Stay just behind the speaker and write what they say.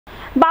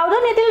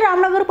बावधन येथील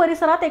रामनगर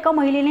परिसरात एका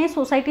महिलेने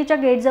सोसायटीच्या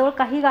गेटजवळ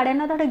काही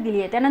गाड्यांना धडक दिली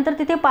आहे। त्यानंतर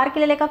तिथे पार्क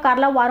केलेल्या एका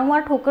कारला वारंवार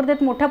ठोकर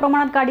देत मोठ्या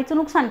प्रमाणात गाडीचं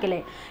नुकसान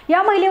केलंय।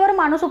 या महिलेवर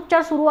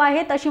मानसोपचार सुरू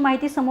आहेत अशी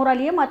माहिती समोर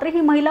आली आहे। मात्र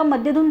ही महिला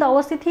मद्यधुंद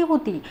अवस्थेत ही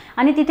होती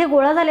आणि तिथे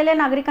गोळा झालेल्या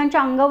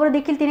नागरिकांच्या अंगावर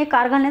देखील तिने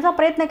कार घालण्याचा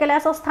प्रयत्न केला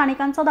असा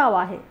स्थानिकांचा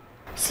दावा आहे।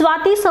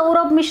 स्वाती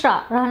सौरभ मिश्रा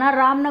राहणार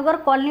रामनगर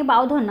कॉलनी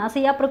बावधन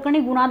असे या प्रकरणी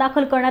गुन्हा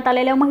दाखल करण्यात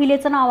आलेल्या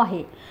महिलेचं नाव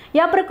आहे।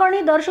 या प्रकरणी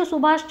दर्श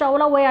सुभाष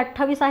चावला वय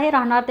 28 आहे,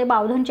 राहणार ते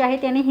बावधनचे आहे।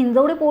 त्यांनी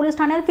हिंजवडी पोलीस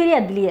ठाण्यात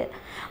फिर्याद दिली आहे।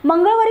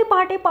 मंगळवारी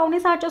पहाटे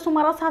 5:45च्या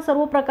सुमारास हा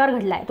सर्व प्रकार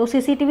घडलाय। तो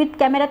सीसीटीव्ही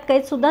कॅमेऱ्यात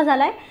कैद सुद्धा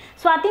झालाय।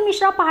 स्वाती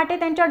मिश्रा पहाटे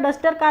त्यांच्या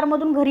डस्टर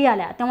कारमधून घरी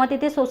आल्या तेव्हा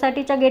तिथे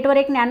सोसायटीच्या गेटवर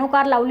एक नॅनो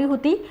कार लावली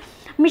होती।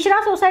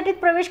 मिश्रा सोसायटीत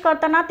प्रवेश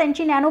करताना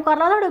त्यांची नॅनो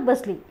कारला धडक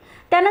बसली।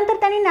 त्यानंतर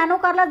त्यांनी नॅनो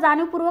कारला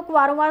जाणीवपूर्वक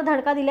वारंवार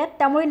धडका दिल्यात,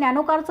 त्यामुळे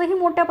नॅनो कारचंही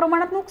मोठ्या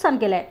प्रमाणात नुकसान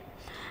केलंय।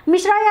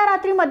 मिश्रा या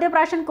रात्री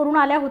मद्यप्राशन करून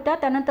आल्या होत्या।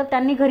 त्यानंतर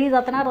त्यांनी घरी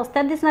जाताना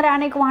रस्त्यात दिसणाऱ्या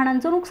अनेक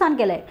वाहनांचं नुकसान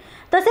केलंय।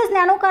 तसेच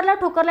नॅनो कारला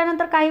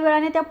ठोकरल्यानंतर काही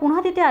वेळाने त्या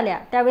पुन्हा तिथे आल्या।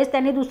 त्यावेळेस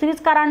त्यांनी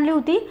दुसरीच कार आणली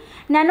होती।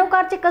 नॅनो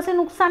कारचे कसे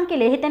नुकसान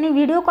केले हे त्यांनी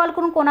व्हिडिओ कॉल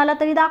करून कोणाला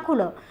तरी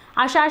दाखवलं।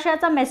 अशा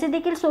आशयाचा मेसेज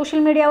देखील सोशल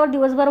मीडियावर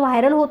दिवसभर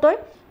व्हायरल होतोय।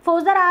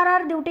 फौजदार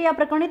RR ड्युटी या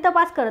प्रकरणी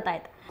तपास करत आहेत।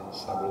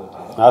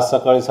 आज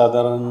सकाळी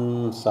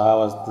साधारण 6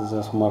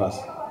 वाजताच्या सुमारास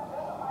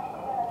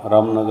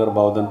रामनगर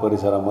बावधन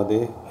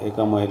परिसरामध्ये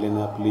एका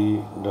महिलेने आपली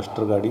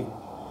डस्टर गाडी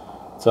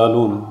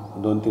चालवून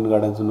 2-3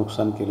 गाड्यांचं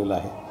नुकसान केलेलं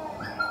आहे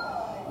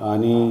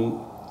आणि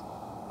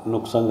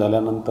नुकसान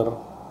झाल्यानंतर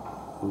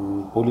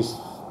पोलीस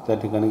त्या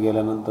ठिकाणी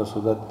गेल्यानंतर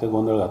सुद्धा ते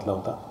गोंधळ घातला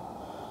होता।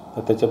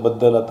 तर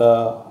त्याच्याबद्दल आता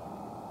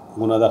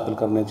गुन्हा दाखल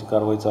करण्याची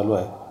कारवाई चालू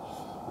आहे।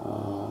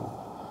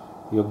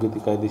 योग्य ती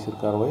कायदेशीर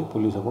कारवाई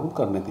पोलिसांकडून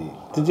करण्यात येईल।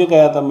 तिचे काय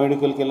आता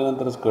मेडिकल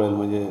केल्यानंतरच कळेल,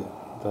 म्हणजे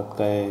त्यात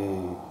काय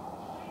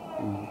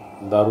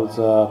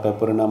दारूचा काय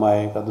परिणाम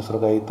आहे का दुसरं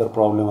काही इतर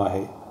प्रॉब्लेम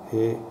आहे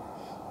हे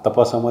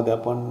तपासामध्ये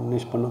आपण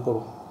निष्पन्न करू।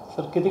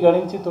 सर किती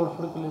गाड्यांची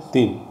तोडफोड केली?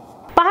 3।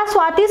 पहा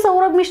स्वाती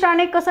सौरभ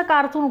मिश्राने कसं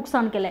कारचं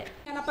नुकसान केलंय।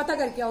 पता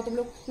करके आओ तुम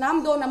लोग,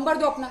 नाम दो, नंबर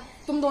दो अपना।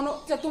 तुम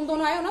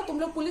दोनों आए हो ना, तुम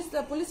लोग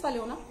पुलिस वाले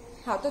हो ना?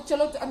 हाँ तो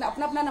चलो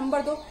अपना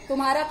नंबर दो।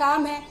 तुम्हारा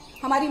काम है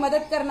हमारी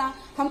मदद करना।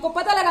 हमको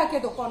पता लगा के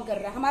दो कौन कर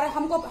रहा है हमारा,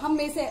 हम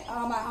में से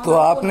तो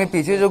आपने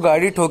पीछे जो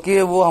गाड़ी ठोकी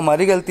है वो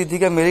हमारी गलती थी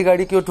क्या? मेरी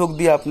गाड़ी क्यों ठोक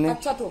दी आपने?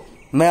 अच्छा ठोक,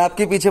 मैं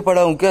आपके पीछे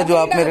पड़ा हूँ क्या जो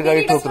आप मेरी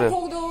गाड़ी ठोक रहे हो?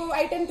 ठोक दो,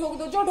 I10 ठोक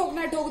दो, जो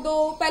ठोकना है ठोक दो।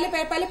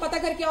 पहले पता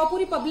करके आओ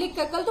पूरी पब्लिक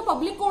का। कल तो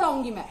पब्लिक को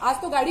उड़ाऊंगी मैं, आज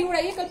तो गाड़ी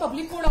उड़ाई है, कल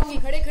पब्लिक को उड़ाऊंगी।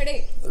 खड़े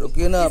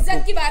रुकिए ना,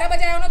 इज्जत की 12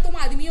 बजे आओ ना तुम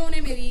आदमियों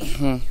ने मेरी।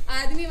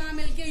 आदमी वहाँ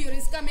मिलके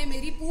यूरिस्का में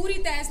मेरी पूरी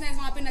तहस नहस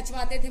वहाँ पे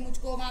नचवाते थे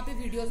मुझको, वहाँ पे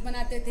वीडियोस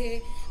बनाते थे।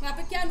 वहाँ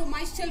पे क्या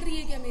नुमाइश चल रही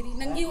है क्या मेरी?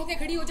 नंगी होके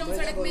खड़ी हो जाऊं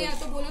सड़क में या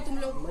तो बोलो तुम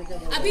लोग।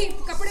 अभी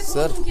कपड़े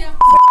खोल दूं क्या?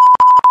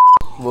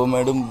 वो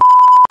मैडम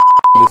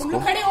तुम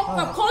लोग खड़े हो,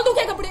 खोल दूं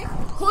क्या कपड़े?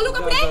 खोलो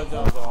कपड़े,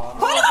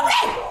 खोलो कपड़े,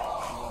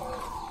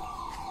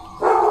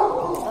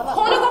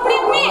 खोलो कपड़े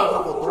अपने,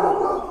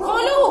 खोलो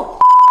कपड़े, खोलो।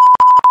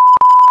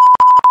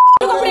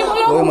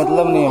 कोई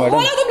मतलब नहीं है मैडम।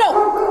 खोलो तुम लोग,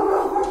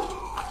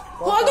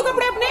 खोल दो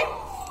कपड़े अपने,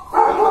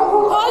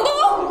 खोल दो।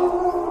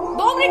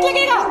 2 मिनट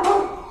लगेगा।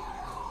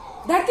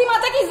 धरती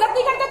माता की इज्जत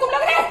नहीं करते तुम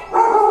लोग ने?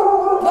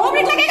 2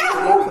 मिनट लगेगा।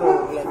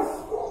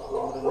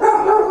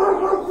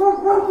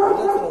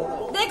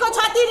 देखो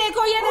छाती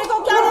देखो, ये देखो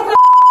क्या देख रहा है?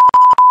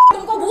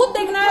 तुमको भूत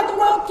देखना है?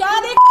 तुमको क्या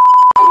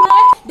देखना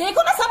है?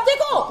 देखो ना, सब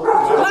देखो।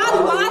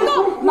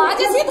 माँ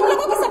जैसी तुम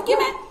लोगों की सबकी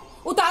मैं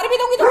उतार भी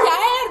दूंगी तो क्या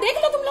है यार? देख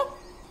लो तुम लोग।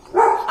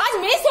 आज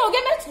मेरे से हो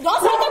गया, मेरा 9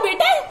 साल का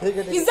बेटा है।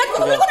 इज्जत को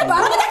तुम लोगों ने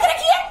 12 बजा के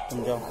रखी है।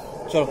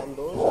 चलो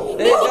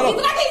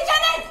कितना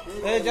टेंशन है?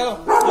 चलो।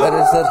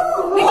 अरे सर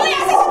निकलो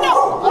यहाँ से तुम लोग।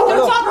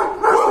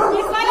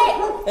 पुलिस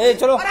वाले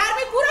चलो। और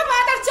आर्मी पूरा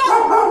बादर चौक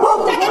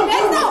जाके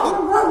भेज दो,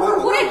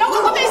 पूरे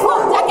लोगों को भेज दो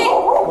जाके,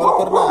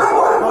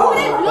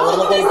 पूरे लोगों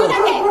को भेज दो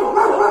जाके।